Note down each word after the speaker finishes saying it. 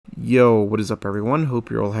Yo, what is up everyone?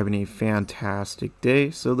 Hope you're all having a fantastic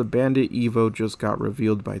day. So the Bandit Evo just got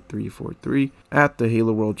revealed by 343 at the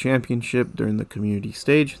Halo World Championship during the community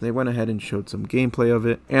stage. They went ahead and showed some gameplay of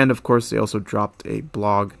it, and of course they also dropped a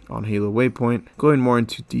blog on Halo Waypoint going more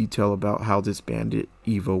into detail about how this Bandit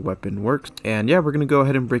Evo weapon works. And yeah, we're gonna go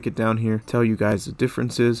ahead and break it down here, tell you guys the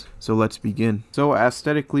differences. So let's begin. So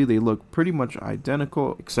aesthetically they look pretty much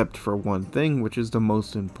identical except for one thing, which is the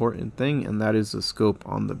most important thing, and that is the scope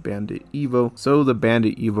on the Bandit Evo. So the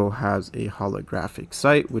Bandit Evo has a holographic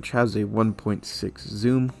sight which has a 1.6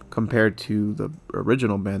 zoom compared to the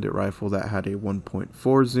original Bandit rifle that had a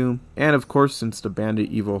 1.4 zoom. And of course, since the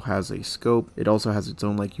Bandit Evo has a scope, it also has its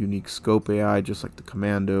own like unique scope AI, just like the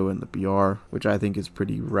Commando and the BR, which I think is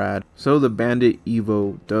pretty rad. So the Bandit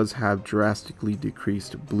Evo does have drastically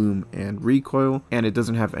decreased bloom and recoil, and it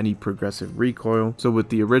doesn't have any progressive recoil. So with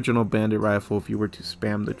the original Bandit rifle, if you were to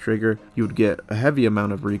spam the trigger, you would get a heavy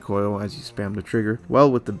amount of recoil as you spam the trigger.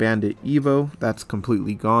 Well, with the Bandit Evo, that's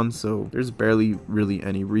completely gone, so there's barely really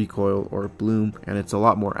any recoil or bloom, and it's a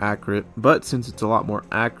lot more accurate. But since it's a lot more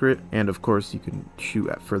accurate, and of course you can shoot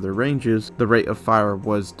at further ranges, the rate of fire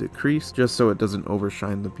was decreased just so it doesn't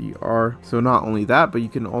overshine the BR. So not only that, but you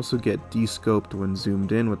can also get descoped when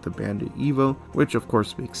zoomed in with the Bandit Evo, which of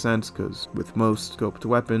course makes sense because with most scoped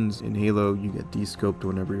weapons in Halo you get descoped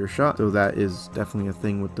whenever you're shot, so that is definitely a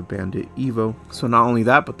thing with the Bandit Evo. So not only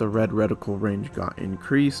that, but the red reticle range got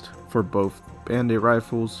increased for both Bandit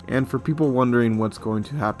rifles. And for people wondering what's going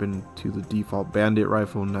to happen to the default Bandit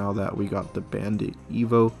rifle now that we got the Bandit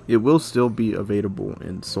Evo, it will still be available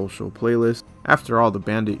in social playlists. After all, the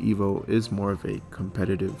Bandit Evo is more of a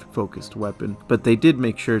competitive focused weapon, but they did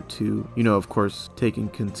make sure to, of course, take in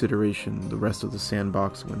consideration the rest of the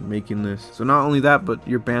sandbox when making this. So not only that, but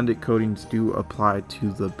your Bandit coatings do apply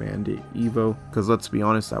to the Bandit Evo, because let's be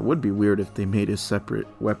honest, that would be weird if they made a separate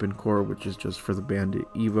weapon core which is just for the Bandit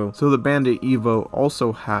Evo. So the Bandit Evo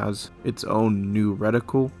also has its own new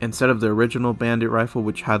reticle. Instead of the original Bandit rifle,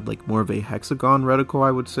 which had like more of a hexagon reticle,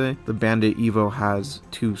 I would say, the Bandit Evo has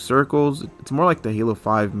two circles. It's more like the Halo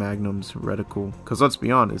 5 Magnum's reticle, because let's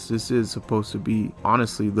be honest, this is supposed to be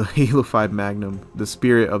honestly the Halo 5 Magnum. The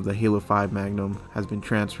spirit of the Halo 5 Magnum has been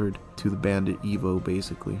transferred to the Bandit Evo.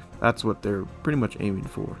 Basically, that's what they're pretty much aiming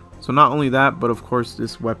for. So not only that, but of course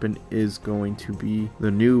this weapon is going to be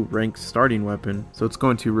the new ranked starting weapon. So it's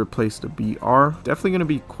going to replace the BR. Definitely going to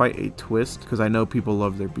be quite a twist, because I know people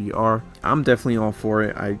love their BR. I'm definitely all for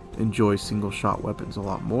it. I enjoy single shot weapons a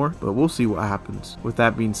lot more, but we'll see what happens. With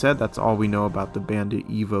that being said, that's all we know about the Bandit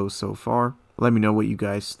Evo so far. Let me know what you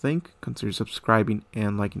guys think. Consider subscribing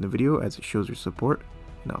and liking the video as it shows your support.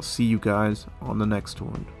 And I'll see you guys on the next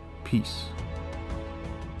one. Peace.